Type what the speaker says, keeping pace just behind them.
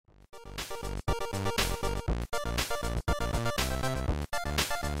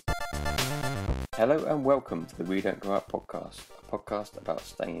Hello and welcome to the We Don't Grow Up podcast, a podcast about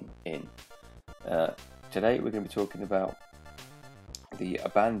staying in. Today we're going to be talking about the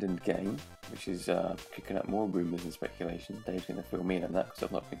Abandoned game, which is kicking up more rumours and speculation. Dave's going to fill me in on that because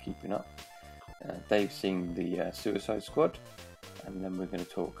I've not been keeping up. Dave's seen the Suicide Squad, and then we're going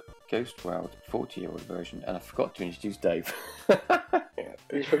to talk Ghost World 40-year-old version. And I forgot to introduce Dave.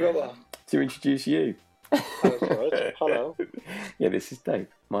 You forgot that? To introduce you. That's right. Hello. Yeah, this is Dave,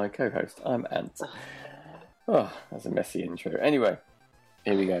 my co-host. I'm Ant. Oh, that's a messy intro. Anyway,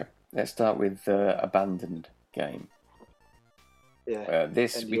 here we go. Let's start with the Abandoned game. Yeah.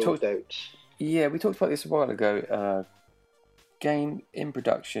 We talked about this a while ago. Game in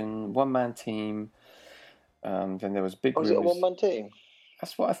production, one-man team. Then there was big. Was it a one-man team?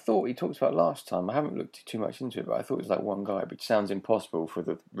 That's what I thought he talked about last time. I haven't looked too much into it, but I thought it was like one guy, which sounds impossible for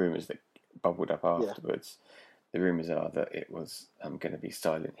the rumours that bubbled up afterwards. Yeah. The rumours are that it was going to be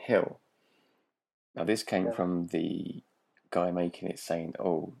Silent Hill. Now this came from the guy making it, saying,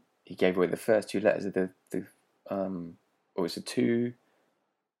 "Oh, he gave away the first two letters of it's a two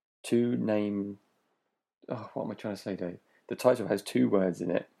name. Oh, what am I trying to say, Dave? The title has two words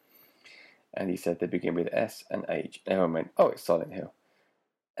in it, and he said they begin with S and H. And everyone went, oh, it's Silent Hill.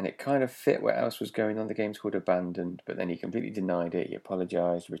 And it kind of fit what else was going on. The game's called Abandoned, but then he completely denied it. He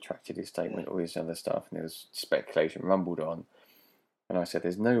apologised, retracted his statement, all this other stuff, and there was speculation rumbled on. And I said,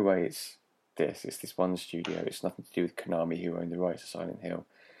 there's no way it's this one studio. It's nothing to do with Konami, who own the rights to Silent Hill.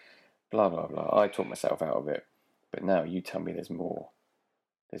 Blah, blah, blah. I talked myself out of it. But now you tell me there's more.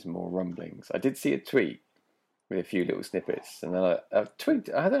 There's more rumblings. I did see a tweet with a few little snippets, and then I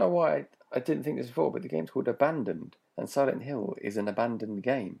tweeted, I don't know why I didn't think this before, but the game's called Abandoned, and Silent Hill is an abandoned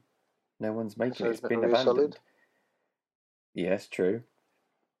game. No one's making it. It's been abandoned. Solid. Yes, true.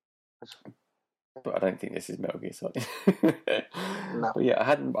 But I don't think this is Metal Gear Solid. No. But yeah, I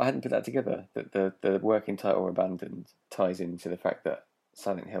hadn't put that together. That the working title Abandoned ties into the fact that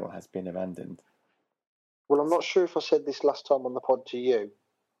Silent Hill has been abandoned. Well, I'm not sure if I said this last time on the pod to you,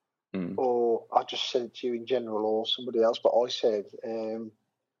 or I just said it to you in general, or somebody else. But I said a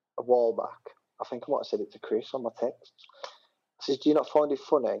while back, I think I might have said it to Chris on my text. I said, do you not find it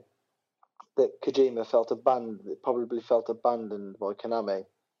funny that Kojima probably felt abandoned by Konami?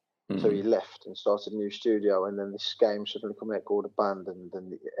 So he left and started a new studio, and then this game suddenly coming out called Abandoned,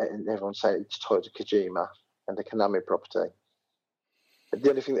 and everyone's saying it's tied to Kojima and the Konami property. The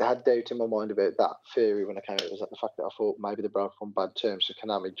only thing that had doubt in my mind about that theory when I came out was that the fact that I thought maybe they broke on bad terms, so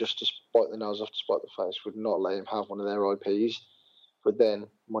Konami, just to spite the nose off to spite the face, would not let him have one of their IPs. But then,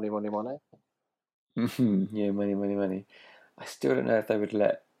 money. Yeah, money. I still don't know if they would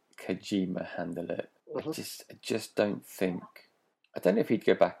let Kojima handle it. I just don't think. I don't know if he'd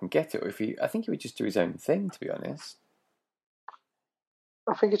go back and get it, or I think he would just do his own thing, to be honest.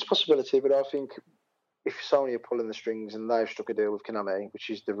 I think it's a possibility, but I think if Sony are pulling the strings and they've struck a deal with Konami, which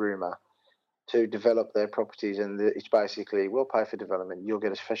is the rumour, to develop their properties, and it's basically, we'll pay for development, you'll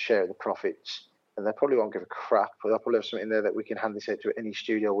get a fair share of the profits, and they probably won't give a crap, but they'll probably have something in there that we can hand this out to any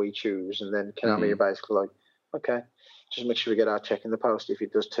studio we choose, and then Konami are basically like, okay, just make sure we get our check in the post if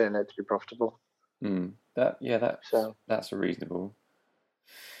it does turn out to be profitable. That's reasonable.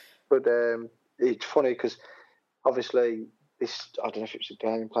 But it's funny because obviously this, I don't know if it was a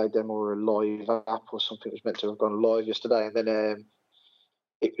gameplay demo or a live app or something, was meant to have gone live yesterday, and then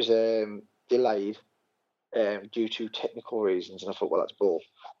it was delayed due to technical reasons, and I thought, well, that's bull.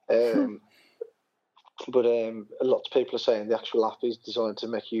 But lots of people are saying the actual app is designed to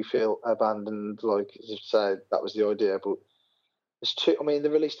make you feel abandoned, like as if to say that was the idea. But they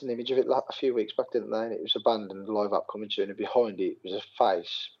released an image of it a few weeks back, didn't they? And it was abandoned, live app coming soon, and behind it was a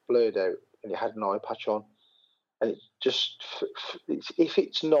face blurred out, and it had an eye patch on. And it just, if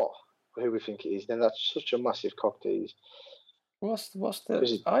it's not who we think it is, then that's such a massive cock tease. What's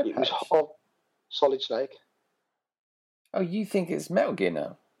the eye patch? It was Solid Snake. Oh, you think it's Metal Gear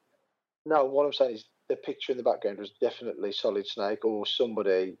now? No, what I'm saying is the picture in the background was definitely Solid Snake or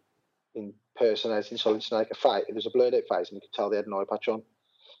somebody impersonating Solid Snake. It was a blurred out face, and you could tell they had an eye patch on.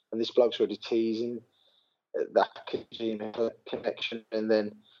 And this bloke's already teasing that Kojima connection. And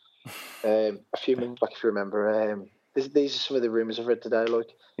then a few months back, if you remember, these are some of the rumours I've read today.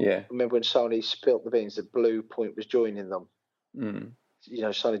 Like, remember when Sony spilt the beans that Blue Point was joining them?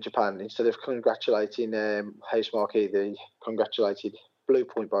 Sony Japan, instead of congratulating Housemarque, they congratulated Blue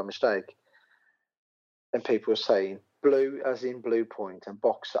Point by mistake. And people were saying Blue as in Blue Point and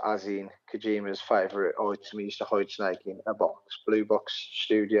Box as in Kojima's favourite item he used to hide Snake in, a box, Blue Box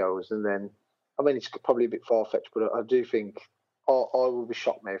Studios. And then, it's probably a bit far-fetched, but I do think I will be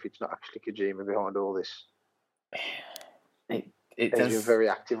shocked now if it's not actually Kojima behind all this. it he's does. been very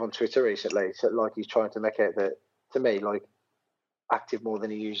active on Twitter recently. So, like, he's trying to make out that, to me, like, active more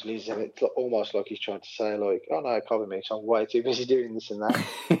than he usually is. And it's almost like he's trying to say, like, oh no, cover me, so I'm way too busy doing this and that.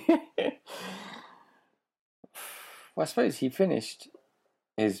 Well, I suppose he finished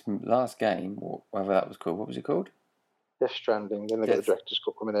his last game, whatever that was called. What was it called? Death Stranding. Then they've got the Director's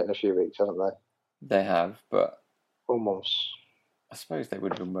Cut coming out in a few weeks, haven't they? They have, but... 4 months. I suppose they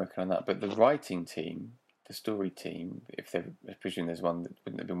would have been working on that. But the writing team, the story team, if they, I presume there's one that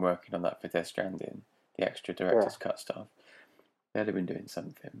wouldn't have been working on that for Death Stranding, the extra Director's Cut stuff, they'd have been doing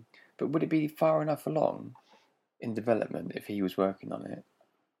something. But would it be far enough along in development if he was working on it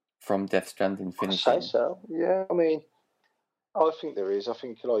from Death Stranding finishing? I'd say so. Yeah, I mean, I think there is. I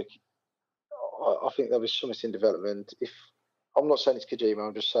think there was something in development. If I'm not saying it's Kojima,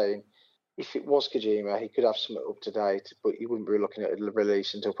 I'm just saying if it was Kojima, he could have something up to date, but you wouldn't be looking at a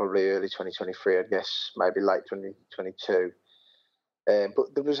release until probably early 2023, I guess, maybe late 2022.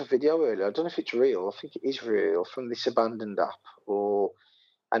 But there was a video earlier. I don't know if it's real. I think it is real from this abandoned app,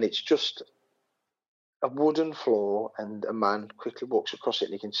 and it's just a wooden floor, and a man quickly walks across it,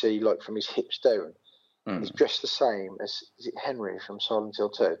 and you can see, like, from his hips down. And he's dressed the same as, is it Henry from Silent Hill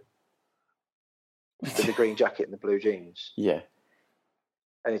 2? With the green jacket and the blue jeans. Yeah.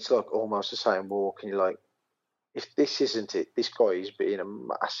 And it's like almost the same walk, and you're like, if this isn't it, this guy is being a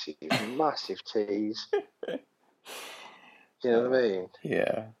massive, massive tease. Do you know what I mean?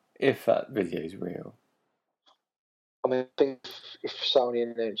 Yeah. If that video is real. I mean, I think if Sony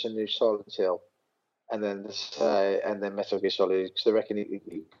announced a new Silent Hill, and then Metal Gear Solid, because they reckon it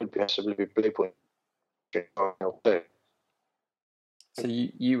could possibly be Bluepoint. So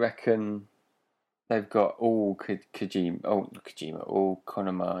you reckon they've got all all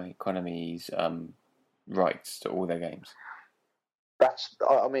Konami's rights to all their games?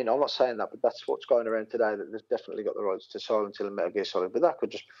 I mean, I'm not saying that, but that's what's going around today, that they've definitely got the rights to Silent Hill and Metal Gear Solid, but that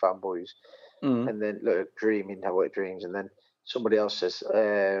could just be fanboys. And then dreaming how it dreams, and then somebody else says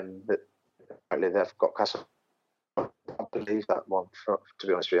that apparently they've got Castlevania. I believe that one, to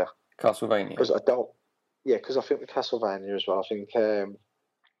be honest with you. Castlevania? Because I think with Castlevania as well, I think, I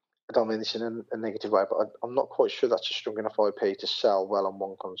don't mean this in a negative way, but I'm not quite sure that's a strong enough IP to sell well on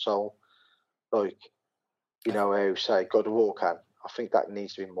one console. Like, you know how, say, God of War can. I think that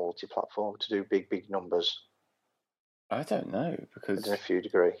needs to be multi-platform to do big numbers. I don't know, because... To a few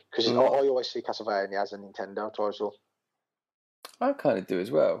degree. Because I always see Castlevania as a Nintendo title. I kind of do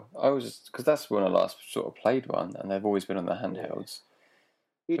as well. Because that's when I last sort of played one, and they've always been on the handhelds.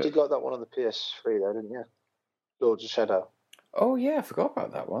 You did like that one on the PS3 though, didn't you? Lords of Shadow. Oh yeah, I forgot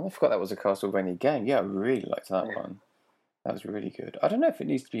about that one. I forgot that was a Castlevania game. Yeah, I really liked that one. That was really good. I don't know if it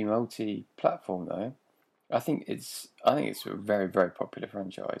needs to be multi-platform though. I think it's a very, very popular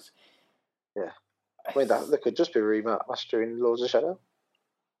franchise. Yeah. I mean, there could just be remastering Lords of Shadow.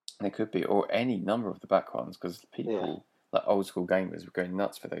 There could be, or any number of the back ones, because people, like old school gamers, were going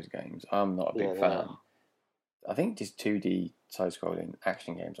nuts for those games. I'm not a big fan. I think just 2D side-scrolling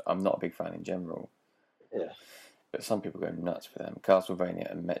action games, I'm not a big fan in general. Yeah. But some people go nuts for them. Castlevania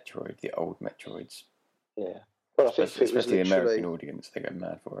and Metroid, the old Metroids. Yeah. But I think especially the American audience, they go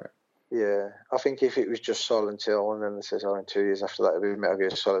mad for it. Yeah, I think if it was just Silent Hill, and then they says, in 2 years after that it'll be Metal Gear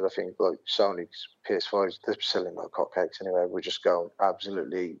Solid, I think like Sony's PS5s, they're selling like hotcakes anyway. We're just going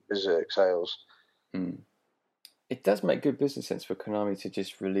absolutely berserk sales. It does make good business sense for Konami to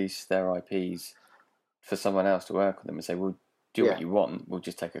just release their IPs for someone else to work on them and say, "We'll do what you want. We'll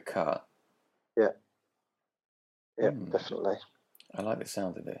just take a cut." Yeah. Yeah, definitely. I like the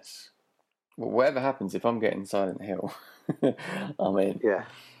sound of this. Well, whatever happens, if I'm getting Silent Hill, I'm in. Yeah.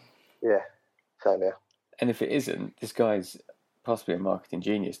 Yeah, same here. And if it isn't, this guy's possibly a marketing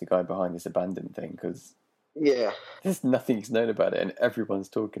genius, the guy behind this abandoned thing, because there's nothing's known about it and everyone's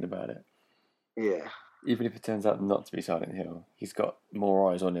talking about it. Yeah. Even if it turns out not to be Silent Hill, he's got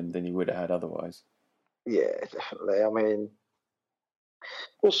more eyes on him than he would have had otherwise. Yeah, definitely. I mean,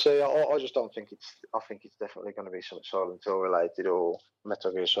 we'll see. I just don't think I think it's definitely going to be something Silent Hill related or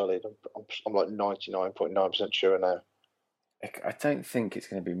Metal Gear Solid. I'm like 99.9% sure now. I don't think it's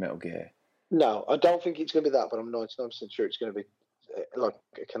going to be Metal Gear. No, I don't think it's going to be that, but I'm 99% sure it's going to be like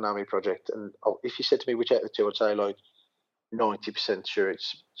a Konami project. And if you said to me which out of the two, I'd say like 90% sure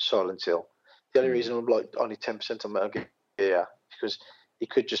it's Silent Hill. The only reason I'm like only 10% on Metal Gear because he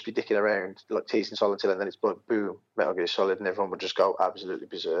could just be dicking around like teasing Silent Hill, and then it's like boom, Metal Gear Solid, and everyone would just go absolutely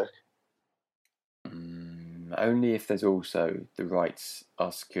berserk. Only if there's also the rights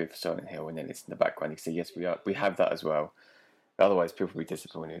are secured for Silent Hill, and then it's in the background. You can say yes, we have that as well. Otherwise, people will be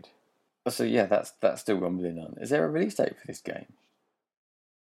disappointed. So yeah, that's still rumbling on. Is there a release date for this game?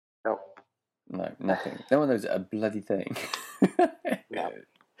 No. No, nothing. No one knows a bloody thing. No.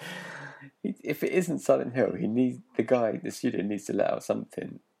 If it isn't Silent Hill, the studio needs to let out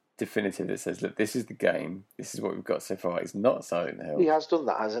something definitive that says, look, this is the game, this is what we've got so far. It's not Silent Hill. He has done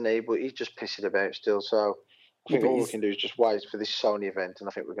that, hasn't he? But he's just pissing about still. So I think all we can do is just wait for this Sony event, and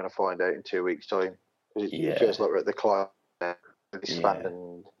I think we're going to find out in 2 weeks' time. It feels like we're at the climax of this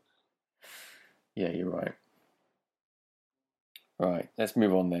band. Yeah, you're right. Right, let's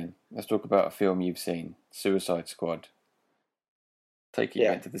move on then. Let's talk about a film you've seen, Suicide Squad. Take it you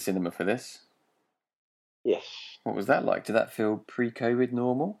went to the cinema for this? Yes. What was that like? Did that feel pre-COVID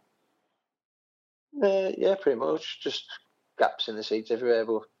normal? Yeah, pretty much. Just gaps in the seats everywhere,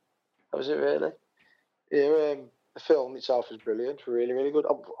 but that was it really. Yeah, the film itself was brilliant, really, really good.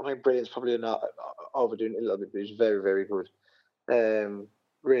 I mean, brilliant's probably not overdoing it a little bit, but it was very, very good.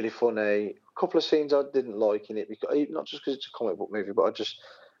 Really funny. A couple of scenes I didn't like in it, because not just because it's a comic book movie, but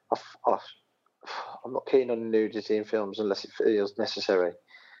I'm not keen on nudity in films unless it feels necessary.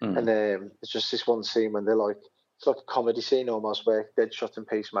 And there's just this one scene when it's like a comedy scene almost, where Deadshot and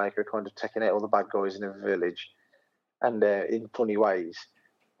Peacemaker are kind of taking out all the bad guys in a village, and in funny ways.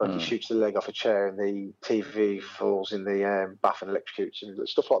 Like he shoots the leg off a chair, and the TV falls in the bath and electrocutes, and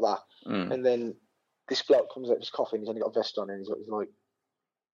stuff like that. And then this bloke comes out of his coffin. He's only got a vest on, and he's got his like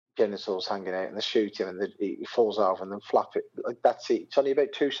genitals hanging out, and they shoot him, and he falls over, and then flap it. Like that's it. It's only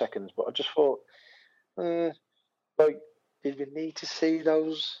about 2 seconds, but I just thought, like, did we need to see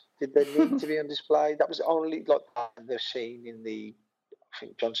those? Did they need to be on display? That was only like the scene in the. I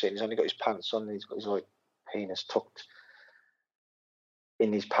think John Cena's only got his pants on, and he's got his like penis tucked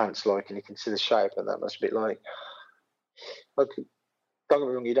in his pants, like, and you can see the shape, and that must be like, don't get me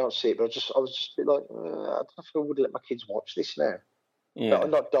wrong, you don't see it, but I was just a bit like, I don't know if I would let my kids watch this now. Yeah.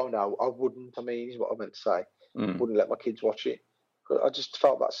 Don't know. I wouldn't. I mean, is what I meant to say. Wouldn't let my kids watch it. But I just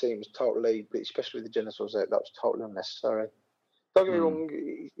felt that scene was totally, especially with the genitals out, that was totally unnecessary. Don't get me wrong,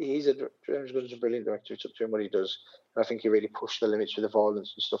 James Gunn is a brilliant director. It's up to him what he does. And I think he really pushed the limits with the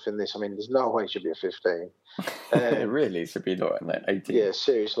violence and stuff in this. I mean, there's no way it should be a 15. Really? It should be like 18? Yeah,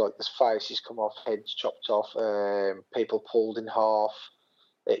 seriously. Like, there's faces come off, heads chopped off, people pulled in half.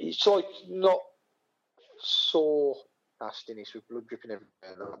 It's like not so nastiness with blood dripping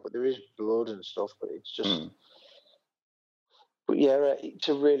everywhere, but there is blood and stuff, but it's just... But yeah, it's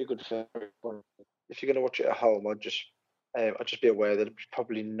a really good film. If you're going to watch it at home, I'd just be aware that it's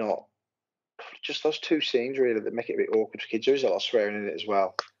probably not just those 2 scenes really that make it a bit awkward for kids. There is a lot of swearing in it as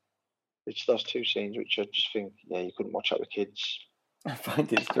well. It's those 2 scenes which I just think, you couldn't watch that with kids. I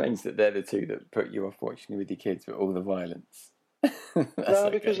find it strange that they're the 2 that put you off watching it with your kids, but all the violence. No,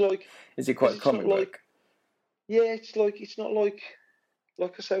 because like, is it quite comic book? Like, yeah, it's not like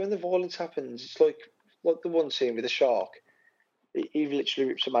I say, when the violence happens, it's like the one scene with the shark. He literally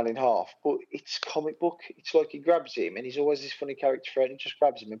rips a man in half, but it's comic book. It's like he grabs him, and he's always this funny character friend. He just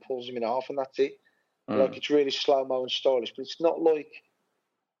grabs him and pulls him in half, and that's it. Like, it's really slow mo and stylish, but it's not like,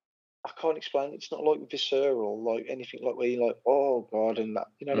 I can't explain. It's not like visceral, like anything like where you're like, oh god, and that.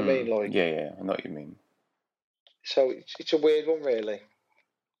 You know what I mean? Like, yeah, I know what you mean. So it's a weird one, really,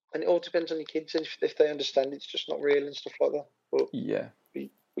 and it all depends on your kids and if they understand it's just not real and stuff like that. But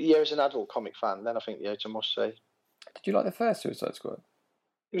yeah, as an adult comic fan, then I think it's a must see. Did you like the first Suicide Squad?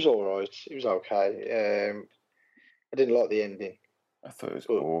 It was all right. It was okay. I didn't like the ending. I thought it was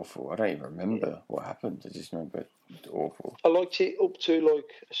awful. I don't even remember what happened. I just remember it was awful. I liked it up to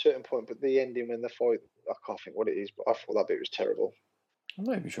like a certain point, but the ending when the fight, I can't think what it is, but I thought that bit was terrible. I'm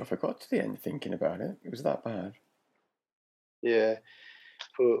not even sure if I got to the end thinking about it. It was that bad. Yeah,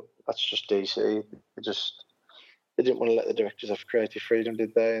 but that's just DC. They didn't want to let the directors have creative freedom,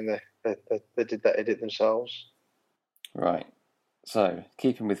 did they? And they did that edit themselves. Right. So,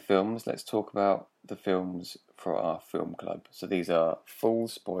 keeping with films, let's talk about the films for our film club. So these are full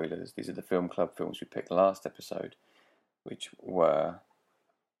spoilers. These are the film club films we picked last episode, which were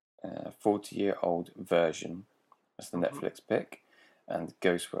 40-Year-Old Version, that's the Netflix pick, and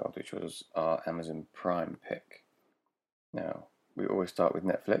Ghost World, which was our Amazon Prime pick. Now, we always start with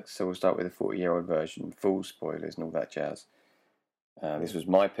Netflix, so we'll start with the 40-Year-Old Version, full spoilers and all that jazz. This was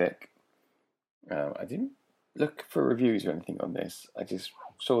my pick. I didn't look for reviews or anything on this. I just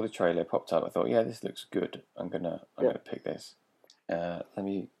saw the trailer, popped up. I thought, yeah, this looks good. I'm gonna pick this. Shall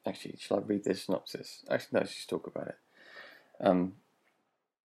I read this synopsis? Actually, no, let's just talk about it.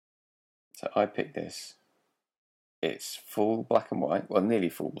 So I picked this. It's full black and white. Well, nearly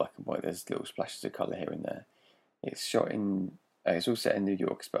full black and white. There's little splashes of colour here and there. It's shot in. It's all set in New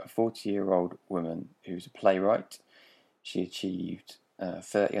York. It's about a 40-year-old woman who's a playwright. She achieved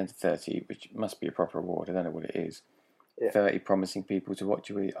 30 under 30, which must be a proper award. I don't know what it is. Yeah. 30 promising people to watch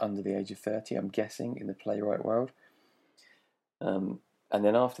you under the age of 30, I'm guessing, in the playwright world. And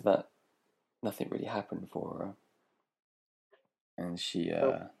then after that, nothing really happened for her, and she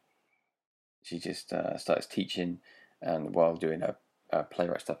just starts teaching, and while doing her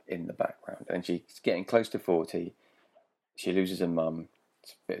playwright stuff in the background, and she's getting close to 40. She loses her mum.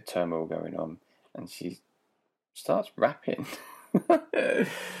 It's a bit of turmoil going on, and she starts rapping.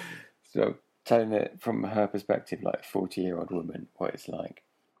 So telling it from her perspective, like a 40-year-old woman, what it's like.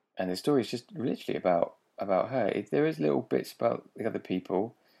 And the story is just literally about her. There is little bits about the other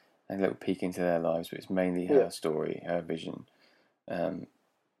people and a little peek into their lives, but it's mainly her story, her vision. I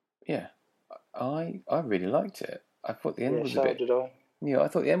really liked it. I thought the end was a bit. Did I. Yeah, I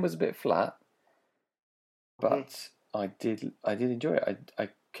thought the end was a bit flat, but I did enjoy it. I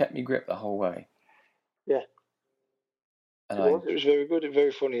kept me grip the whole way. Yeah. And it was very good and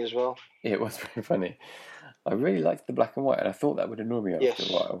very funny as well. Yeah, it was very funny. I really liked the black and white, and I thought that would annoy me after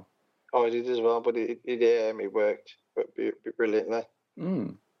a while. Oh, I did as well, but it worked brilliantly.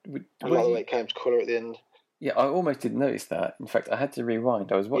 And by the way, it came to colour at the end. Yeah, I almost didn't notice that. In fact, I had to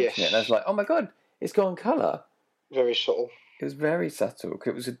rewind. I was watching it, and I was like, "Oh my god, it's gone colour." Very subtle. It was very subtle,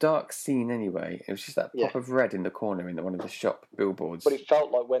 because it was a dark scene anyway. It was just that pop of red in the corner in one of the shop billboards. But it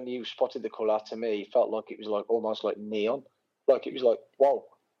felt like when you spotted the colour, to me, it felt like it was like almost like neon. Like it was like, whoa.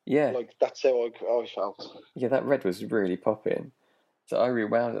 Yeah. Like that's how I felt. Yeah, that red was really popping. So I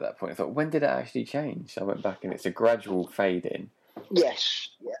rewound at that point. I thought, when did it actually change? I went back and it's a gradual fade in. Yes.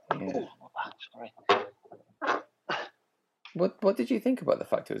 Yeah. Oh, sorry. What did you think about the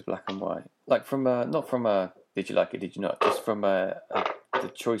fact it was black and white? Like not from a did you like it, did you not? Just from the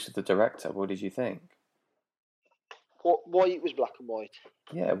choice of the director. What did you think? Why it was black and white?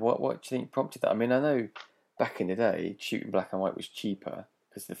 Yeah. What do you think prompted that? I mean, I know back in the day shooting black and white was cheaper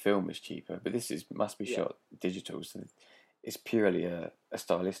because the film was cheaper, but this must be shot digital, so it's purely a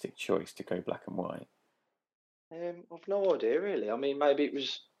stylistic choice to go black and white. I've no idea really. I mean, maybe it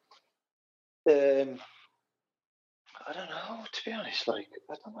was. I don't know, to be honest. Like,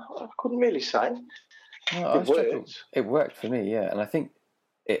 I don't know. I couldn't really say. No, it worked for me, yeah. And I think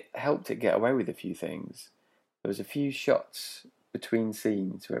it helped it get away with a few things. There was a few shots between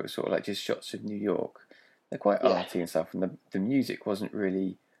scenes where it was sort of like just shots of New York. They're quite arty and stuff, and the music wasn't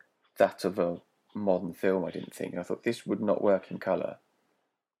really that of a modern film, I didn't think. And I thought this would not work in colour.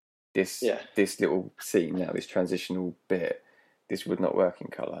 This little scene now, this transitional bit, this would not work in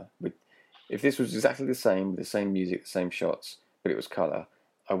colour. If this was exactly the same music, the same shots, but it was colour,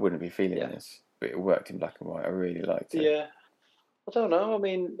 I wouldn't be feeling this. But it worked in black and white. I really liked it. Yeah. I don't know. I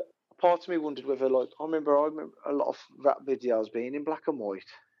mean, part of me wondered whether, like, I remember a lot of rap videos being in black and white.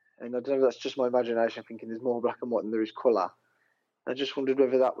 And I don't know if that's just my imagination thinking there's more black and white than there is colour. I just wondered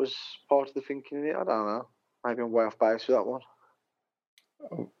whether that was part of the thinking in it. I don't know. Maybe I'm way off base with that one.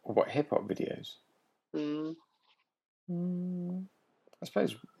 Oh, what, hip-hop videos? I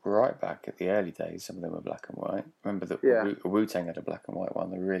suppose right back at the early days, some of them were black and white. Remember that Wu-Tang had a black and white one,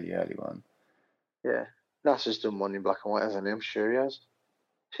 the really early one. Yeah. Nas's done one in black and white, hasn't he? I'm sure he has.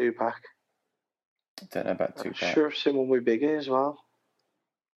 Tupac. I don't know about Tupac. I'm sure I've seen one with Biggie as well.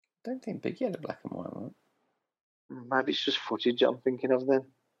 I don't think Biggie had a black and white one. Maybe it's just footage I'm thinking of then.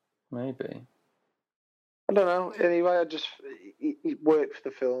 Maybe. I don't know. Anyway, it worked for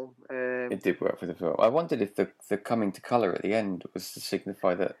the film. It did work for the film. I wondered if the coming to colour at the end was to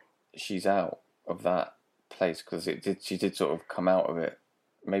signify that she's out of that place, because she did sort of come out of it.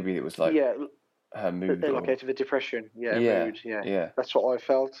 Maybe it was like her mood. Like out of a depression. Mood. Yeah. That's what I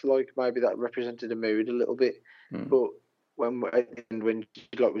felt like. Maybe that represented a mood a little bit. But when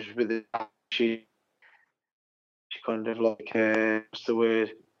she was with it, she kind of like what's the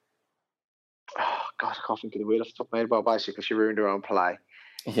word? Oh God, I can't think of the word off the top of my head. But basically, she ruined her own play.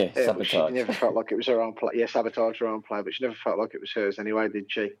 Yeah, sabotage. She never felt like it was her own play. Yeah, sabotage her own play, but she never felt like it was hers anyway, did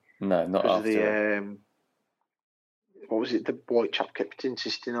she? No, not after. What was it the white chap kept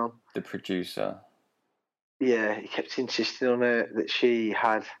insisting on? The producer. Yeah, he kept insisting on her that she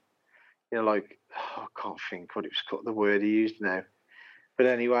had, I can't think what it was called, the word he used now. But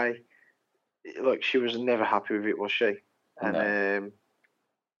anyway, like she was never happy with it, was she? And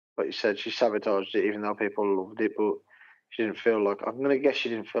like you said, she sabotaged it, even though people loved it. But she didn't feel like. I'm gonna guess she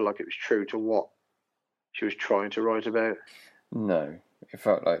didn't feel like it was true to what she was trying to write about. No, it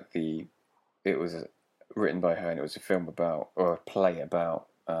felt like it was written by her, and it was a film about, or a play about,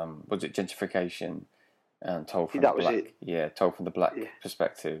 was it gentrification, and told from the black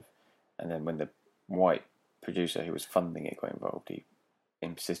perspective. And then when the white producer who was funding it got involved, he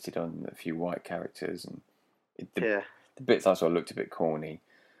insisted on a few white characters, and the bits I saw looked a bit corny.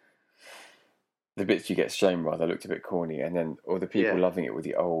 The bits you get shown rather looked a bit corny, and then all the people loving it were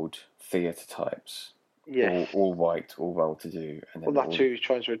the old theatre types. Yeah. all white, all well-to-do, and then Well, that's who he was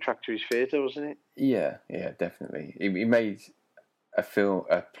trying to attract to his theatre, wasn't it? Yeah, definitely. He made a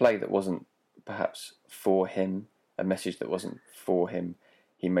play that wasn't perhaps for him, a message that wasn't for him.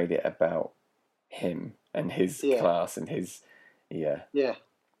 He made it about him and his class and his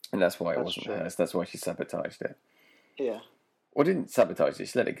and that's why it wasn't hers. That's why she sabotaged it. Yeah. Well, didn't sabotage it.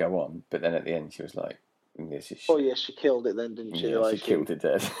 She let it go on, but then at the end she was like, "This is shit." Oh yes, she killed it then, didn't she? Yeah, she killed it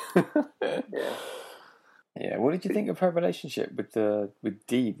dead. Yeah. Yeah. What did you think of her relationship with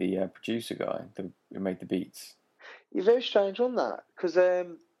Dee, the producer guy who made the beats? You're very strange on that because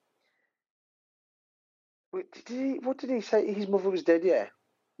what did he say? His mother was dead. Yeah.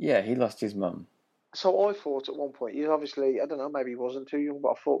 Yeah, he lost his mum. So I thought at one point, obviously, I don't know, maybe he wasn't too young, but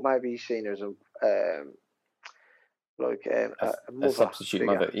I thought maybe he's seen her as a mother, a substitute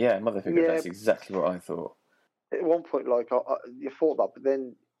figure. Mother. Yeah, mother figure. Yeah, that's exactly what I thought. At one point, you thought that, but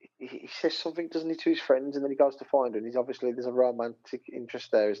then he says something, doesn't he, to his friends, and then he goes to find her, and there's a romantic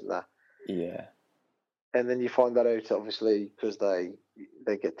interest there, isn't there? Yeah. And then you find that out, obviously, because they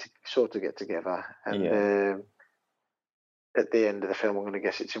get together, and at the end of the film, I'm going to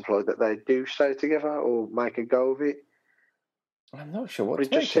guess it's implied that they do stay together or make a go of it. I'm not sure what to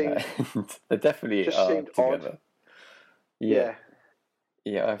make of that. They definitely are together. Odd. Yeah.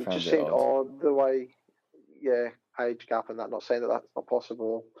 Yeah, I found it just seemed odd the way, age gap and that. Not saying that that's not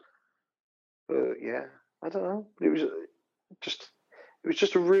possible, but yeah, I don't know. It was just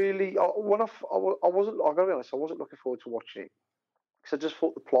a really. I wasn't. I gotta be honest. I wasn't looking forward to watching it because I just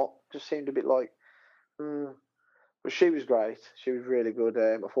thought the plot just seemed a bit like. But she was great. She was really good.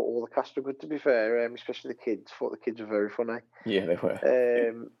 I thought all the cast were good, to be fair, especially the kids. I thought the kids were very funny. Yeah, they were.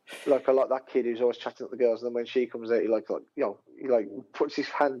 I like that kid who's always chatting to the girls, and then when she comes out, he puts his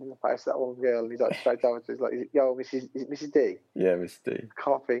hand in the face of that one girl, and he's like straight over to her, he's like, "Yo, Mrs. D." Yeah, Mrs. D.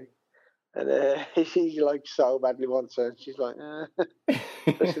 Coffee. And he so badly wants her, and she's like,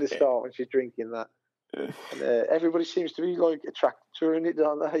 especially the start when she's drinking that. And everybody seems to be attracted to her in it,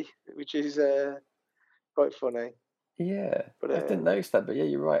 don't they? Which is quite funny. Yeah, but I didn't notice that, but yeah,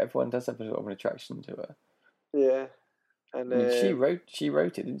 you're right. Everyone does have a sort of an attraction to her. Yeah, and she wrote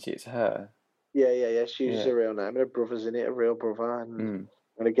it, didn't she? It's her. Yeah. She uses a real name, and her brother's in it, a real brother, and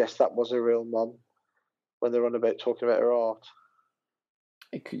I guess that was her real mum when they're on about talking about her art.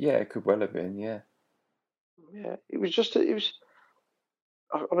 It could well have been, yeah. Yeah, it was.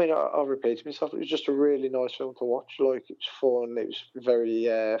 I mean, I'll repeat myself. It was just a really nice film to watch. It was fun. It was very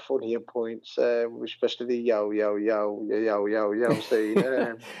funny at points, especially the yo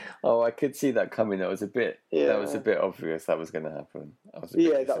scene. Oh, I could see that coming. That was a bit obvious that was going to happen. That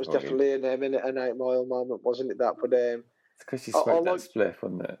was definitely an 8 Mile moment, wasn't it? That, but it's because she smoked that spliff,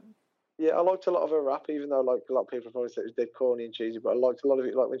 wasn't it? Yeah, I liked a lot of her rap, even though a lot of people probably said it was dead corny and cheesy. But I liked a lot of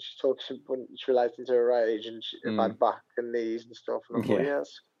it, when she talks when it's relating to her age and her bad back and knees and stuff. And I thought,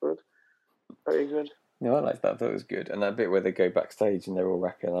 that's good, very good. No, I liked that. I thought it was good, and that bit where they go backstage and they're all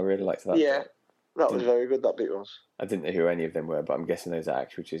rapping, I really liked that. Yeah, that was very good. That bit was. I didn't know who any of them were, but I'm guessing those are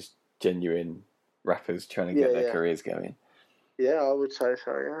actual, just genuine rappers trying to get their careers going. Yeah, I would say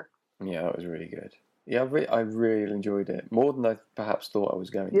so. Yeah. Yeah, that was really good. Yeah, I really enjoyed it. More than I perhaps thought I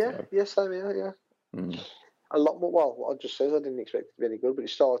was going to. Yeah, same here, A lot more. Well, I just said I didn't expect it to be any good, but it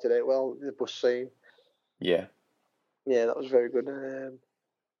started out well. The bus scene. Yeah. Yeah, that was very good.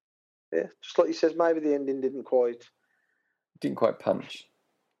 Just like you said, maybe the ending didn't quite punch.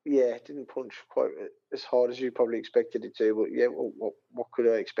 Yeah, it didn't punch quite as hard as you probably expected it to. But yeah, what could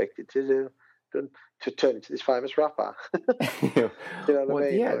I expect it to do? To turn into this famous rapper. You know what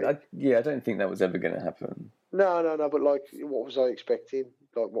I mean? I don't think that was ever going to happen. No. But what was I expecting?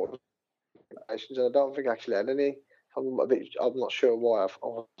 What was expectations? And I don't think I actually had any. I'm not sure why.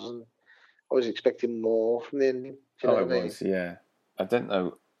 I was expecting more from the ending. I was. Yeah. I didn't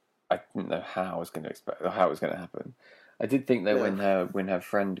know how I was going to expect, or how it was going to happen. I did think that when her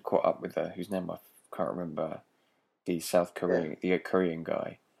friend caught up with her, whose name I can't remember, the Korean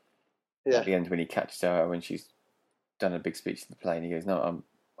guy. Yeah. At the end, when he catches her when she's done a big speech to the plane, he goes, "No,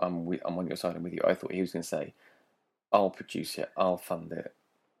 I'm on your side. I'm with you." I thought he was going to say, "I'll produce it, I'll fund it,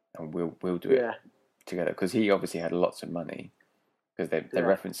 and we'll do it together." Because he obviously had lots of money, because they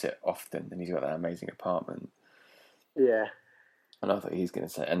reference it often, and he's got that amazing apartment. Yeah. And I thought he's going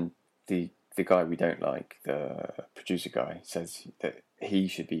to say, and the guy we don't like, the producer guy, says that he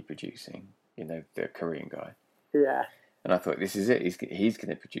should be producing. The Korean guy. Yeah. And I thought, this is it. He's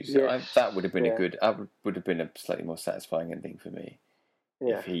going to produce it. That would have been would have been a slightly more satisfying ending for me.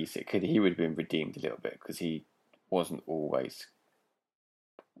 Yeah. If he would have been redeemed a little bit, because he wasn't always.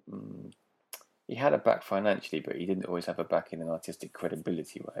 He had a back financially, but he didn't always have a back in an artistic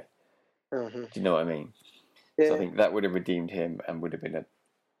credibility way. Mm-hmm. Do you know what I mean? Yeah. So I think that would have redeemed him and would have been a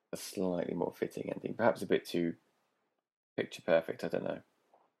slightly more fitting ending. Perhaps a bit too picture perfect, I don't know.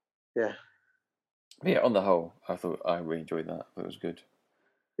 Yeah. But yeah, on the whole, I thought I really enjoyed that. I thought it was good.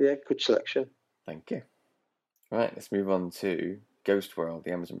 Yeah, good selection. Thank you. Right, let's move on to Ghost World,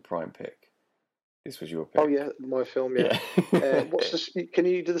 the Amazon Prime pick. This was your pick. Oh yeah, my film. Yeah. What's this? Can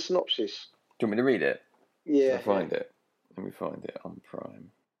you do the synopsis? Do you want me to read it? Yeah. Shall I find it? Let me find it on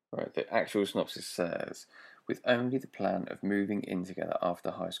Prime. Right, the actual synopsis says, with only the plan of moving in together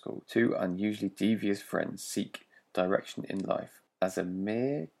after high school, two unusually devious friends seek direction in life. As a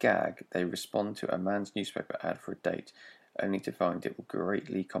mere gag, they respond to a man's newspaper ad for a date, only to find it will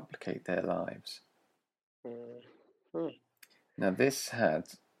greatly complicate their lives. Mm-hmm. Now this had,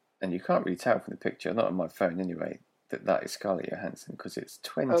 and you can't really tell from the picture, not on my phone anyway, that is Scarlett Johansson because it's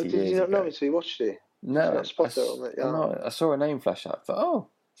 20 years ago. Did you not know until you watched it? No, I saw a name flash up. Thought, oh,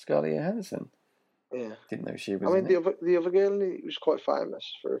 Scarlett Johansson. Yeah. Didn't know she was. I mean, the other girl was quite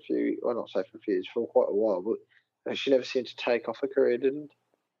famous for a few. Well, not say for a few years, for quite a while, but she never seemed to take off her career, didn't?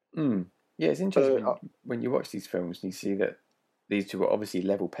 Yeah, it's interesting when you watch these films and you see that these two were obviously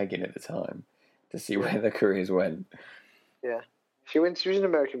level pegging at the time to see where their careers went. Yeah, she was in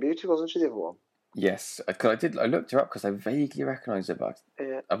American Beauty, wasn't she? The other one. Yes, I looked her up because I vaguely recognised her, but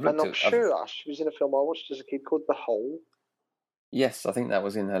yeah, I'm sure she was in a film I watched as a kid called The Hole. Yes, I think that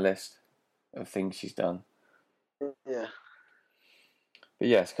was in her list of things she's done. Yeah. But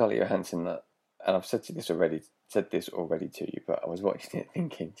yeah, Scarlett Johansson, and I've said this already to you, but I was watching it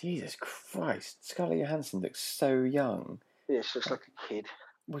thinking, Jesus Christ, Scarlett Johansson looks so young. Yeah, she looks like a kid.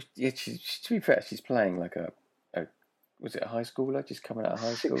 Well, yeah, to be fair, she's playing like was it a high schooler just coming out of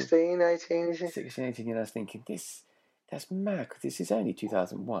high school? 16, 18, is it? 16, 18, and I was thinking, that's mad, because this is only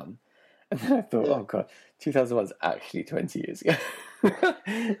 2001. And then I thought, oh God, 2001 is actually 20 years ago.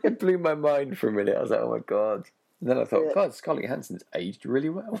 It blew my mind for a minute. I was like, oh my God. And then I thought, God, Scarlett Johansson's aged really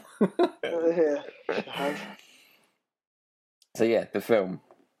well. Yeah. So yeah, the film.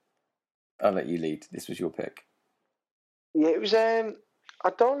 I'll let you lead. This was your pick. Yeah, it was. I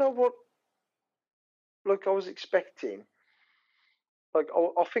don't know what. Like I was expecting. Like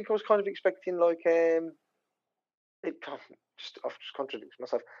I think I was kind of expecting like I've just contradicted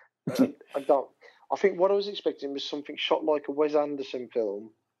myself. I don't. I think what I was expecting was something shot like a Wes Anderson film,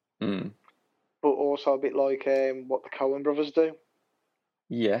 but also a bit like what the Coen brothers do.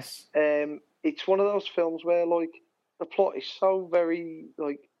 Yes. It's one of those films where like the plot is so very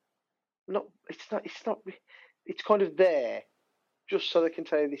like it's kind of there just so they can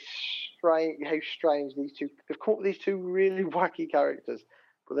tell you how strange they've come up with these two really wacky characters,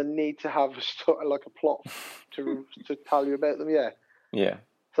 but they need to have like a plot to tell you about them. Yeah.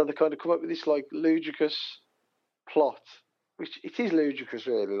 So they kind of come up with this like ludicrous plot, which it is ludicrous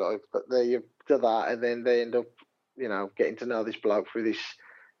really, like, but they do that and then they end up, getting to know this bloke through this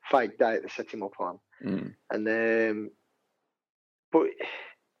fake date they set him up on, and then, but.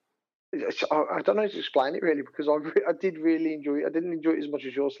 I don't know how to explain it really because I did really enjoy it. I didn't enjoy it as much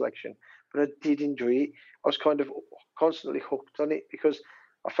as your selection, but I did enjoy it. I was kind of constantly hooked on it because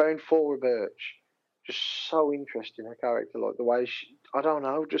I found Thora Birch just so interesting, her character, like the way I don't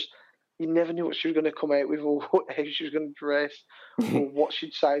know, just you never knew what she was going to come out with or how she was going to dress or what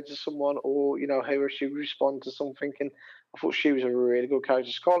she'd say to someone or, how she would respond to something. And I thought she was a really good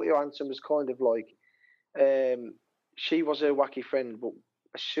character. Scarlett Johansson was kind of like, she was a wacky friend, but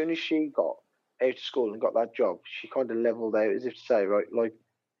as soon as she got out of school and got that job, she kind of leveled out as if to say, right, like,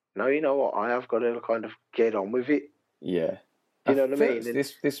 no, you know what, I have got to kind of get on with it. Yeah. Do you know what I mean?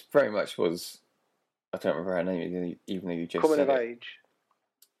 This very much was, I don't remember her name, even though you just Coming said of it. Age.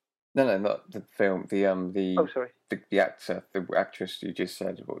 No, not the film. Oh, sorry. The actor, the actress you just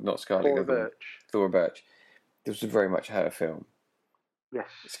said, not Scarlett. Thora Birch. Thora Birch. This was very much her film. Yes.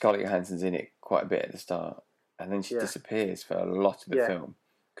 Scarlett Johansson's in it quite a bit at the start, and then she disappears for a lot of the film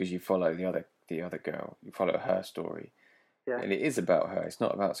because you follow the other girl. You follow her story, and it is about her. It's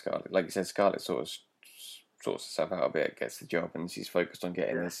not about Scarlett. Like you said, Scarlett sort of sorts herself out a bit, gets the job, and she's focused on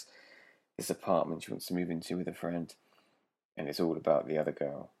getting this apartment she wants to move into with a friend, and it's all about the other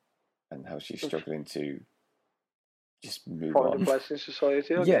girl and how she's struggling to just move on. Find a place in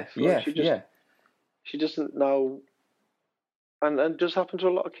society. I guess. She doesn't know. And it does happen to a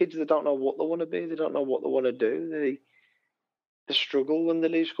lot of kids. They don't know what they want to be. They don't know what they want to do. They struggle when they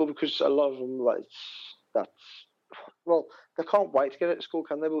leave school because a lot of them, they can't wait to get out of school,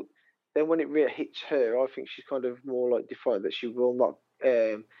 can they? But then when it really hits her, I think she's kind of more like defiant that she will not.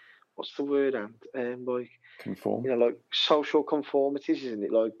 What's the word? Like conform. Like social conformities, isn't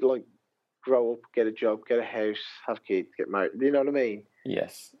it? Like grow up, get a job, get a house, have kids, get married. You know what I mean?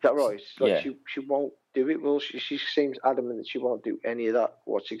 Yes. Is that right? Like Yeah. she won't do it. Well, she seems adamant that she won't do any of that.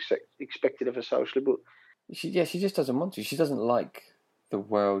 What's expected of her socially, but She just doesn't want to. She doesn't like the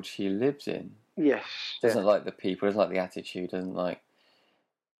world she lives in. yes, Doesn't like the people. Doesn't like the attitude. Doesn't like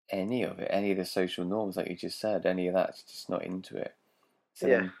any of it. Any of the social norms, like you just said. Any of that. She's just not into it. So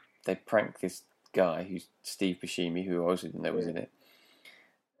yeah, then they prank this guy who's Steve Buscemi, who I also didn't know was in it.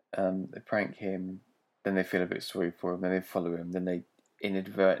 They prank him. Then they feel a bit sorry for him. Then they follow him. Then they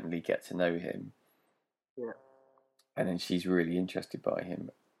inadvertently get to know him. yeah. And then she's really interested by him,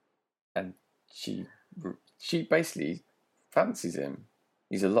 and she basically fancies him.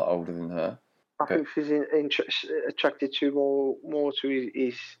 He's a lot older than her. I think she's attracted to more to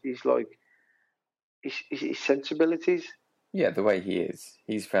his like his sensibilities. Yeah, the way he is.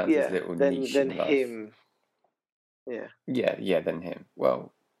 He's found his little niche than in life. him. Yeah. Yeah, than him.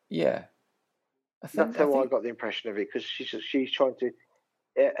 Well, yeah. That's how I got the impression of it, because she's trying to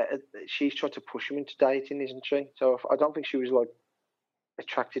push him into dating, isn't she? So I don't think she was like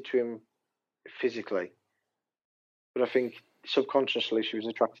attracted to him physically, but I think subconsciously she was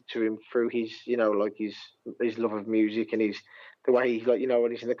attracted to him through his, like his love of music, and the way he's like,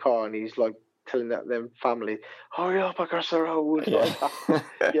 when he's in the car and he's like telling them family, hurry up across the road. Yeah. Like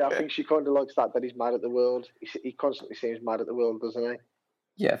yeah, I think she kind of likes that he's mad at the world. He constantly seems mad at the world, doesn't he?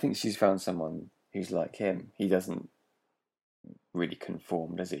 Yeah, I think she's found someone who's like him. He doesn't really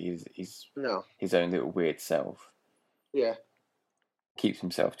conform, does he? He's no, his own little weird self. Yeah. Keeps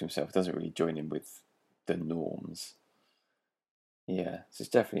himself to himself, doesn't really join in with the norms. Yeah, so it's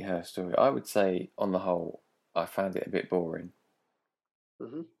definitely her story. I would say, on the whole, I found it a bit boring.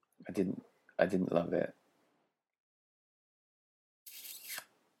 Mm-hmm. I didn't love it.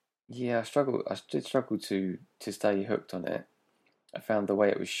 Yeah, I did struggle to stay hooked on it. I found the way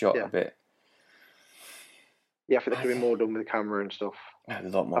it was shot a bit. Yeah, I think there could be more done with the camera and stuff. A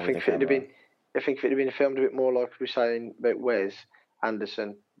lot more with the camera. I think if it had been filmed a bit more like we were saying about Wes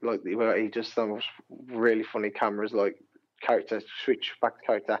Anderson, like where he just those really funny cameras, like character switch back to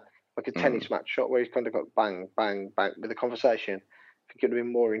character, like a tennis match shot where he's kind of got bang, bang, bang with the conversation. I think it would have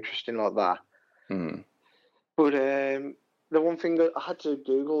been more interesting like that. Mm. But the one thing that I had to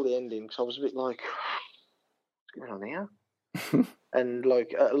Google the ending because I was a bit like, what's going on here? And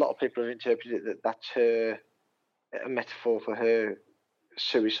like a lot of people have interpreted it that's a metaphor for her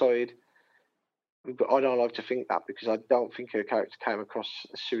suicide. But I don't like to think that, because I don't think her character came across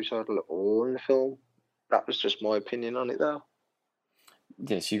as suicidal at all in the film. That was just my opinion on it, though.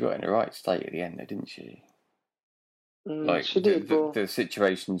 Yeah, she got in the right state at the end, though, didn't she? Like she did, the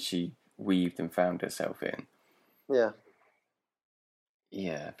situation she weaved and found herself in. Yeah.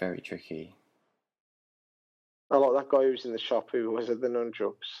 Yeah, very tricky. I like that guy who was in the shop who was at the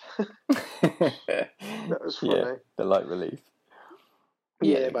nunchucks. That was funny. Yeah, the light relief.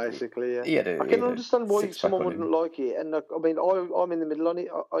 Yeah, basically, yeah. I can understand why someone wouldn't like it, and I mean, I'm in the middle on it.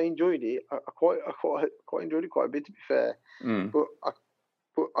 I enjoyed it. I quite enjoyed it quite a bit, to be fair. But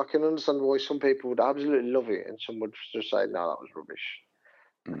I can understand why some people would absolutely love it, and some would just say, "No, that was rubbish."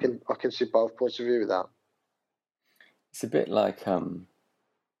 I can see both points of view with that. It's a bit like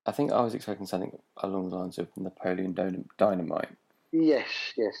I think I was expecting something along the lines of Napoleon Dynamite.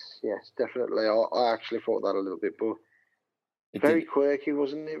 Yes, definitely. I actually thought that a little bit, but very quirky,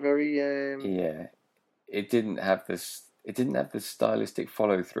 wasn't it? Very. Yeah, it didn't have this. It didn't have the stylistic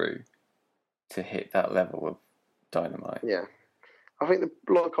follow through to hit that level of Dynamite. Yeah, I think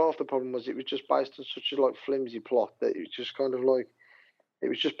half the problem was it was just based on such a flimsy plot that it was just kind of like it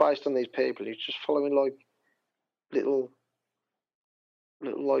was just based on these people. It's just following little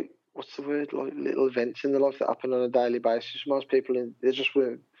like what's the word, like little events in their life that happen on a daily basis. Most people they just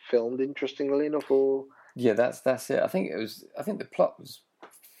weren't filmed interestingly enough, or yeah, that's it. I think the plot was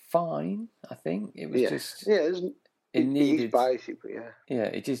fine. I think it was just it needed basically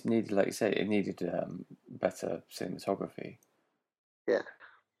it just needed, like you say, it needed better cinematography. Yeah.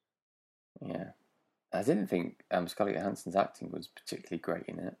 I didn't think Scarlett Johansson's acting was particularly great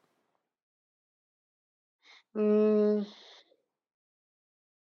in it.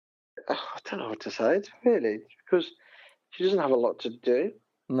 I don't know what to say, really, because she doesn't have a lot to do.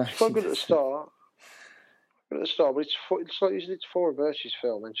 No, she's quite good at the start. But it's for a Bertie's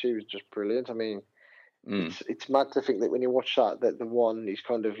film, and she was just brilliant. I mean, it's mad to think that when you watch that the one is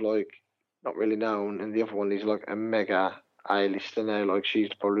kind of like not really known, and the other one is like a mega A-lister now. Like she's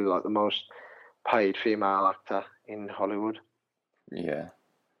probably like the most paid female actor in Hollywood. Yeah,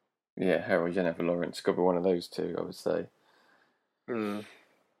 her or Jennifer Lawrence could be one of those two, I would say.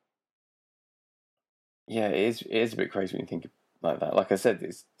 Yeah, it is a bit crazy when you think like that. Like I said,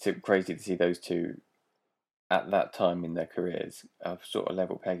 it's crazy to see those two at that time in their careers, a sort of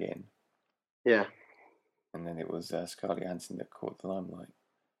level pegging. Yeah. And then it was Scarlett Johansson that caught the limelight.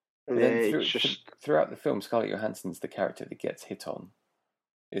 But Yeah, then throughout the film, Scarlett Johansson's the character that gets hit on,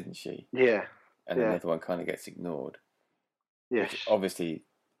 isn't she? Yeah. And then the other one kind of gets ignored. Yes. Which obviously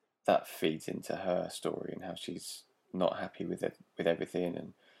that feeds into her story and how she's not happy with everything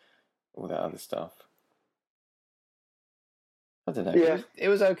and all that other stuff. I don't know. Yeah. It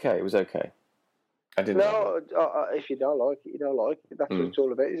was okay. It was okay. I didn't. No, if you don't like it, you don't like it. That's what it's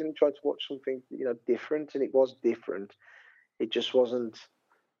all about, isn't it? Trying to watch something, different, and it was different. It just wasn't.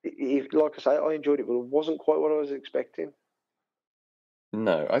 Like I say, I enjoyed it, but it wasn't quite what I was expecting.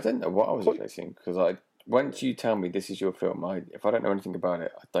 No, I don't know what I was expecting because once you tell me this is your film, if I don't know anything about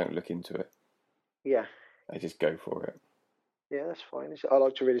it, I don't look into it. Yeah. I just go for it. Yeah, that's fine. I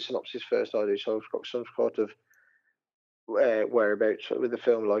like to read a synopsis first. I do, so I've got some sort of whereabouts with the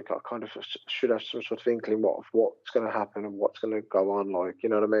film. Like I kind of should have some sort of inkling what's going to happen and what's going to go on. Like, you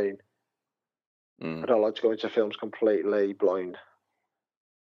know what I mean? I don't like to go into films completely blind.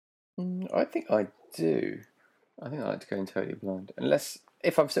 I think I do. I think I like to go in totally blind, unless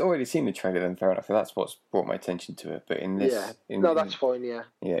if I've already seen the trailer, then fair enough. That's what's brought my attention to it. But in this, that's fine. Yeah.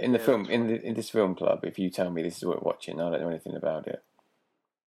 Yeah, in the film, in this film club, if you tell me this is what we're watching, I don't know anything about it.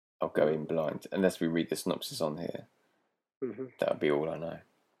 I'll go in blind unless we read the synopsis on here. Mm-hmm. That'll be all I know.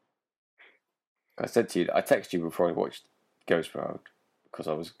 I said to you, I texted you before I watched Ghost World because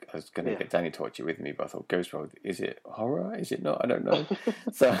I was going to get Danny to watch it with me, but I thought Ghost World, is it horror? Is it not? I don't know.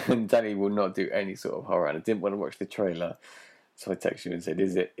 So Danny will not do any sort of horror, and I didn't want to watch the trailer, so I texted you and said,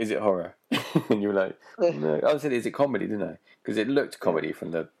 "Is it horror?" And you were like, "No." I said, "Is it comedy?" Didn't I? Because it looked comedy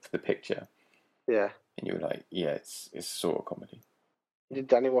from the picture. Yeah. And you were like, "Yeah, it's sort of comedy." Did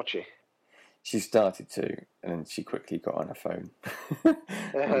Danny watch it? She started to, and then she quickly got on her phone.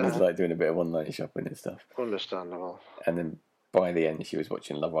 And was like doing a bit of online shopping and stuff. Understandable. And then by the end, she was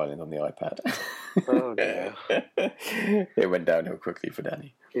watching Love Island on the iPad. Oh dear. It went downhill quickly for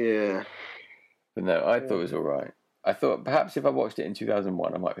Danny. Yeah. But no, I thought it was all right. I thought perhaps if I watched it in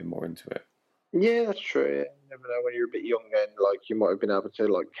 2001, I might be more into it. Yeah, that's true. Yeah. You never know, when you're a bit younger and like you might have been able to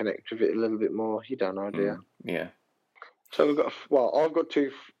like connect with it a little bit more. You don't know, do you? Yeah. So I've got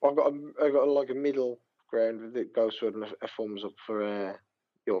two. I've got like a middle ground with it. Ghost World and a thumbs up for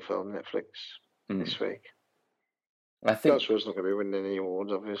your film Netflix this week. I think Ghost World's not going to be winning any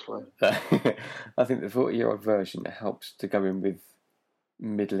awards, obviously. I think the 40-year-old version helps to go in with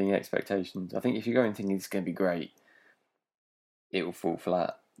middling expectations. I think if you go in thinking it's going to be great, it will fall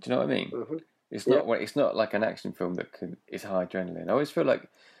flat. Do you know what I mean? Mm-hmm. It's not like an action film that is high adrenaline. I always feel like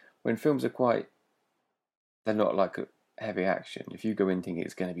when films are they're not like heavy action. If you go in thinking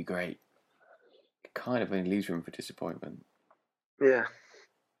it's going to be great, it kind of only leaves room for disappointment. Yeah,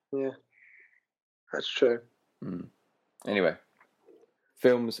 that's true. Anyway,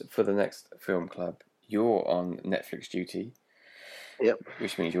 films for the next film club. You're on Netflix duty. Yep.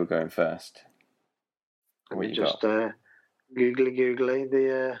 Which means you're going first. Let me just googly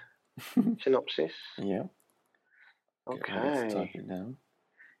the synopsis. Yeah. Okay. Let's type it down.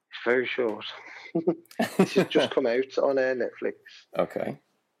 It's very short. This has just come out on Netflix. Okay.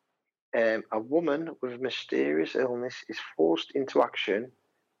 A woman with a mysterious illness is forced into action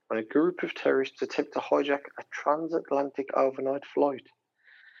when a group of terrorists attempt to hijack a transatlantic overnight flight.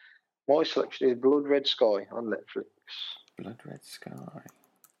 My selection is Blood Red Sky on Netflix. Blood Red Sky.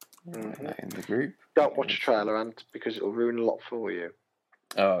 In the group. Don't watch a trailer, Ant, because it'll ruin a lot for you.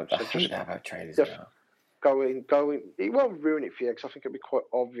 Oh, I hate how about trailers now. Go in. It won't ruin it for you because I think it'll be quite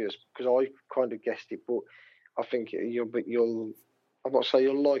obvious because I kind of guessed it, but I think you'll. I'm not saying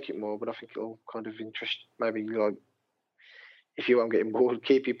you'll like it more, but I think it'll kind of interest. Maybe like if you aren't getting bored,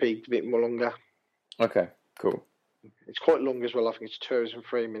 keep you peaked a bit more longer. Okay, cool. It's quite long as well. I think it's 2 hours and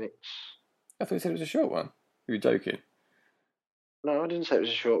 3 minutes. I thought you said it was a short one. You were joking. No, I didn't say it was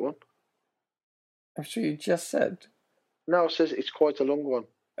a short one. I'm sure you just said. No, it says it's quite a long one.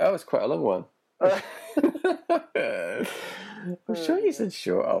 Oh, it's quite a long one. I'm sure you said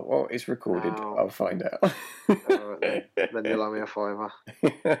short. Oh, well, it's recorded. No. I'll find out. Right, then you'll owe me a $5.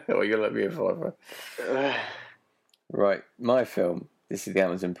 Or you'll owe me a $5. Right, my film. This is the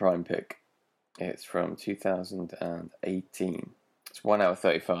Amazon Prime pick. It's from 2018. It's 1 hour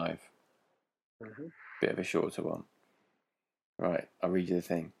 35. Mm-hmm. Bit of a shorter one. Right, I'll read you the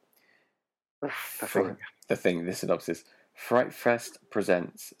thing. The thing, the synopsis. Fright Fest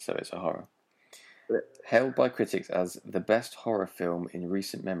presents, so it's a horror. Hailed by critics as the best horror film in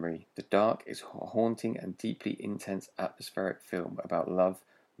recent memory, The Dark is a haunting and deeply intense atmospheric film about love,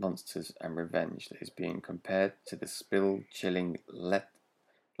 monsters, and revenge that is being compared to the spell-chilling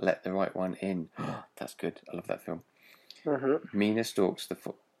Let the Right One In. That's good. I love that film. Mm-hmm. Mina stalks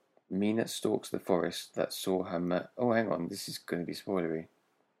the forest that saw her. Oh, hang on. This is going to be spoilery.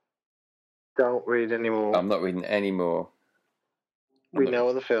 Don't read anymore. I'm not reading any more. We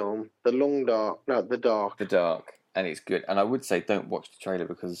know the film. The Dark. The Dark. And it's good. And I would say don't watch the trailer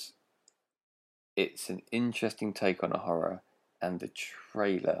because it's an interesting take on a horror. And the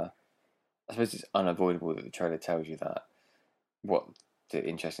trailer, I suppose it's unavoidable that the trailer tells you that, what the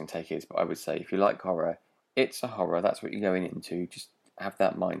interesting take is. But I would say if you like horror, it's a horror. That's what you're going into. Just have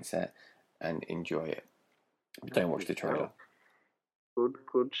that mindset and enjoy it. But don't watch the trailer.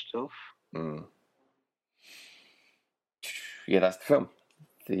 Good stuff. Yeah, that's the film.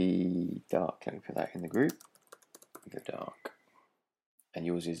 The Dark. Let me put that in the group. The Dark. And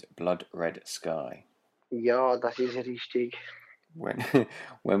yours is Blood Red Sky. Yeah, that is richtig.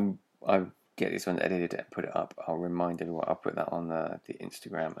 When I get this one edited and put it up, I'll remind everyone. I'll put that on the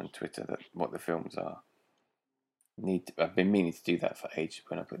Instagram and Twitter that what the films are. I've been meaning to do that for ages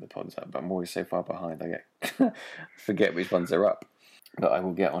when I put the pods up, but I'm always so far behind. I forget which ones are up. But I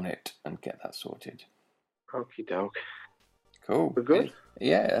will get on it and get that sorted. Okie doke. Cool. We're good?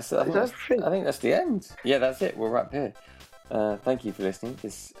 Yeah, I think that's the end. Yeah, that's it. We'll wrap here. Thank you for listening.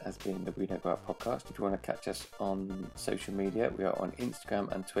 This has been the We Don't Go Out podcast. If you want to catch us on social media, we are on Instagram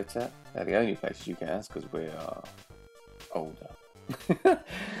and Twitter. They're the only places you can ask because we are older.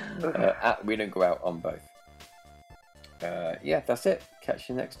 We Don't Go Out on both. Yeah, that's it. Catch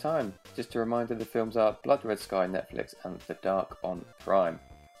you next time. Just a reminder, the films are Blood Red Sky on Netflix and The Dark on Prime.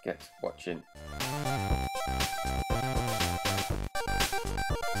 Get watching.